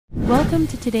Welcome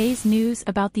to today's news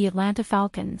about the Atlanta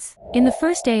Falcons. In the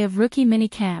first day of rookie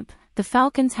minicamp, the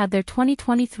Falcons had their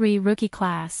 2023 rookie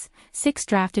class, 6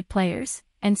 drafted players,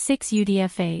 and 6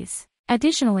 UDFAs.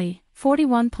 Additionally,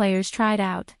 41 players tried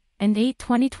out, and 8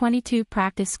 2022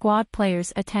 practice squad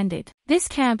players attended. This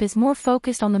camp is more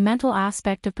focused on the mental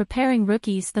aspect of preparing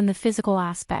rookies than the physical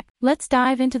aspect. Let's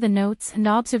dive into the notes and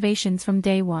observations from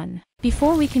day 1.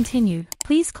 Before we continue,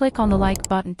 please click on the like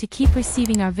button to keep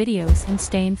receiving our videos and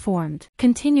stay informed.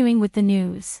 Continuing with the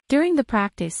news. During the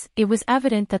practice, it was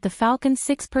evident that the Falcons'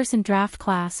 6-person draft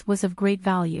class was of great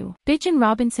value. Bijan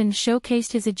Robinson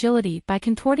showcased his agility by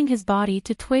contorting his body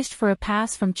to twist for a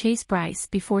pass from Chase Bryce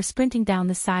before sprinting down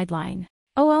the sideline.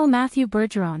 Matthew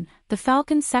Bergeron, the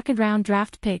Falcons' second-round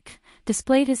draft pick,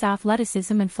 displayed his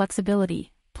athleticism and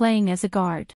flexibility, playing as a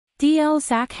guard.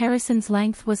 Zach Harrison's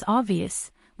length was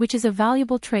obvious, which is a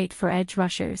valuable trait for edge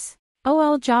rushers.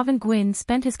 Javon Gwynn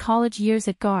spent his college years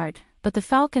at guard, but the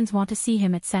Falcons want to see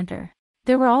him at center.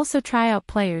 There were also tryout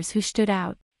players who stood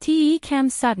out. Cam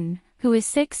Sutton, who is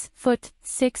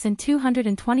 6'6" and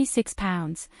 226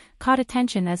 pounds, caught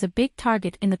attention as a big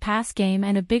target in the pass game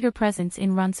and a bigger presence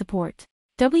in run support.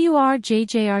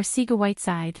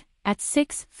 Arcega-Whiteside, at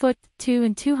 6'2"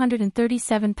 and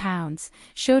 237 pounds,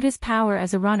 showed his power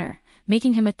as a runner,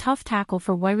 making him a tough tackle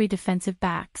for wiry defensive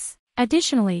backs.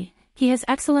 Additionally, he has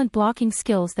excellent blocking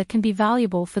skills that can be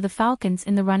valuable for the Falcons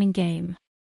in the running game.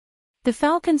 The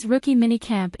Falcons' rookie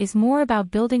minicamp is more about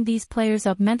building these players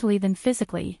up mentally than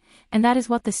physically, and that is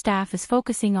what the staff is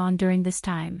focusing on during this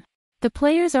time. The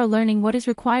players are learning what is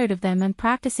required of them and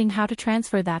practicing how to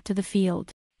transfer that to the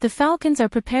field. The Falcons are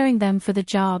preparing them for the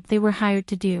job they were hired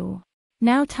to do.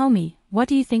 Now tell me, what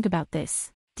do you think about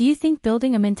this? Do you think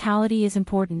building a mentality is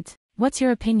important? What's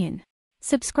your opinion?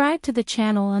 Subscribe to the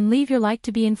channel and leave your like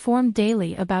to be informed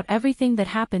daily about everything that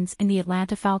happens in the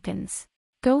Atlanta Falcons.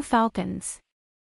 Go Falcons!